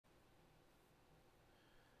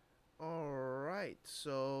right.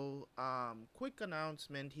 So, quick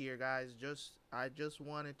announcement here, guys. I just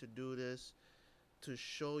wanted to do this to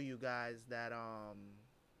show you guys that uh,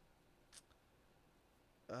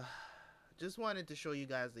 just wanted to show you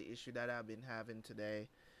guys the issue that I've been having today.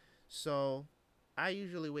 So, I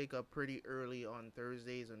usually wake up pretty early on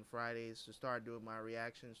Thursdays and Fridays to start doing my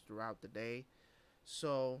reactions throughout the day.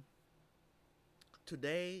 So,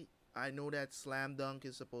 today I know that Slam Dunk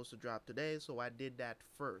is supposed to drop today, so I did that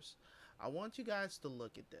first. I want you guys to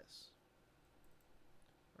look at this,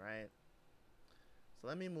 right? So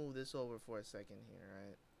let me move this over for a second here,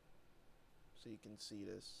 right? So you can see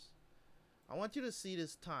this. I want you to see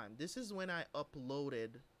this time. This is when I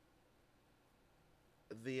uploaded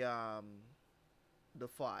the um the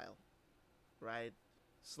file, right?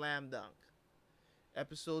 Slam Dunk,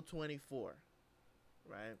 episode 24,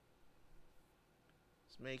 right?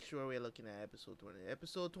 Let's make sure we're looking at episode 20.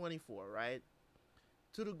 Episode 24, right?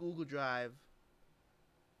 To the Google Drive,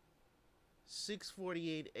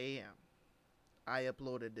 6:48 a.m. I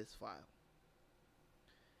uploaded this file.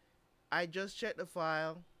 I just checked the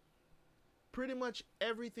file. Pretty much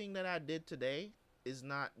everything that I did today is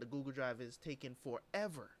not, the Google Drive is taking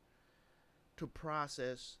forever to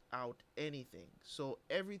process out anything. So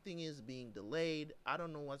everything is being delayed. I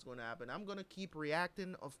don't know what's going to happen. I'm going to keep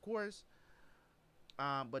reacting, of course.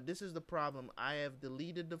 But this is the problem. I have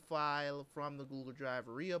deleted the file from the Google Drive,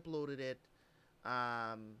 re-uploaded it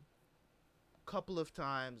couple of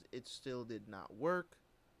times. It still did not work.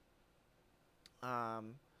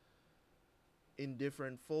 In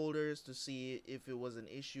different folders to see if it was an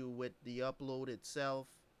issue with the upload itself.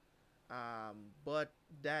 But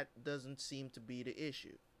that doesn't seem to be the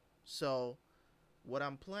issue. So what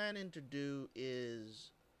I'm planning to do is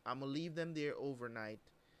I'm going to leave them there overnight.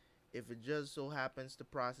 If it just so happens to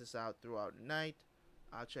process out throughout the night,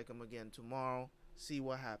 I'll check them again tomorrow, see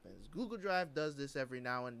what happens. Google Drive does this every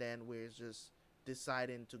now and then where it's just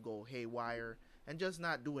deciding to go haywire and just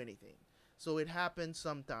not do anything. So it happens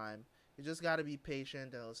sometime. You just got to be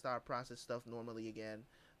patient and it'll start process stuff normally again.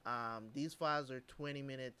 These files are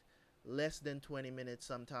 20-minute, less than 20 minutes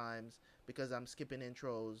sometimes because I'm skipping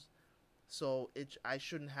intros. So I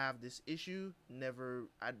shouldn't have this issue.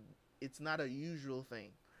 It's not a usual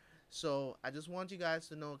thing. So I just want you guys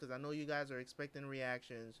to know, because I know you guys are expecting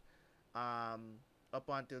reactions up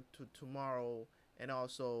until tomorrow and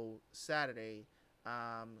also Saturday.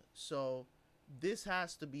 So this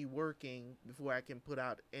has to be working before I can put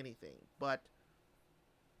out anything. But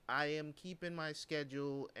I am keeping my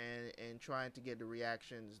schedule and trying to get the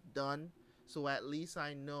reactions done. So at least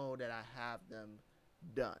I know that I have them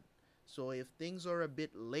done. So if things are a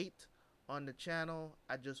bit late on the channel,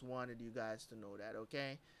 I just wanted you guys to know that,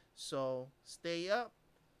 okay? So stay up,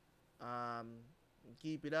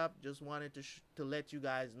 keep it up. Just wanted to let you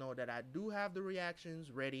guys know that I do have the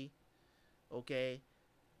reactions ready, okay?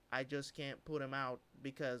 I just can't put them out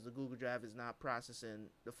because the Google Drive is not processing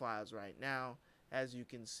the files right now. As you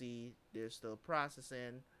can see, they're still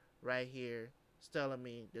processing right here. It's telling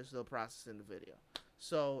me they're still processing the video.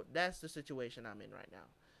 So that's the situation I'm in right now.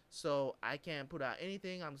 So I can't put out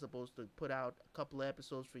anything. I'm supposed to put out a couple of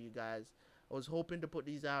episodes for you guys. I was hoping to put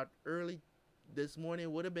these out early this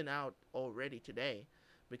morning. Would have been out already today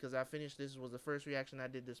because I finished, this was the first reaction I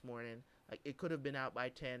did this morning. Like, it could have been out by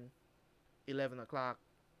 10, 11 o'clock,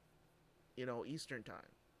 Eastern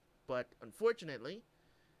time. But unfortunately,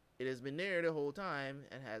 it has been there the whole time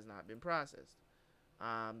and has not been processed.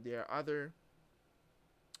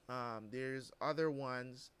 There's other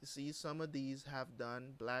ones. See, some of these have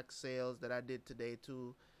done black sales that I did today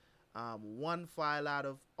too. One file out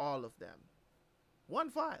of all of them. One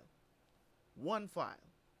file. One file.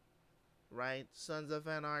 Right? Sons of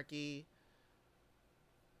Anarchy.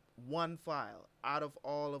 One file out of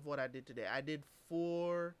all of what I did today. I did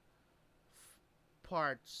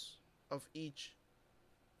parts of each.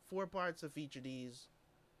 4 parts of each of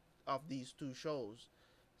these 2 shows.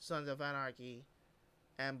 Sons of Anarchy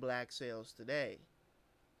and Black Sails today.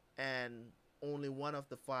 And only one of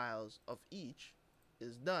the files of each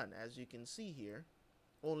is done. As you can see here,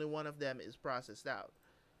 only one of them is processed out,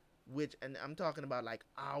 and I'm talking about like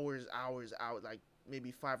hours, like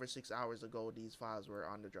maybe 5 or 6 hours ago these files were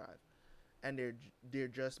on the drive, and they're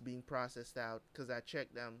just being processed out because I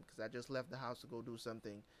checked them, because I just left the house to go do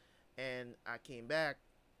something and I came back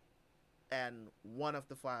and one of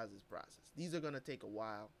the files is processed. These are going to take a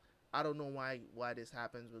while. I don't know why this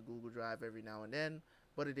happens with Google Drive every now and then,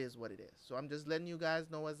 but it is what it is. So I'm just letting you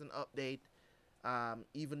guys know as an update.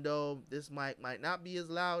 Even though this might not be as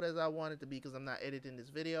loud as I want it to be because I'm not editing this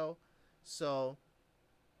video. So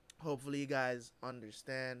hopefully you guys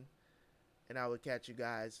understand, and I will catch you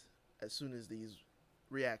guys as soon as these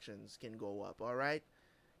reactions can go up. All right,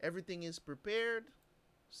 everything is prepared.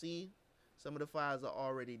 See, some of the files are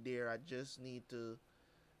already there. I just need to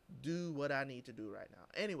do what I need to do right now.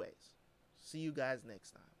 Anyways, see you guys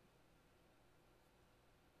next time.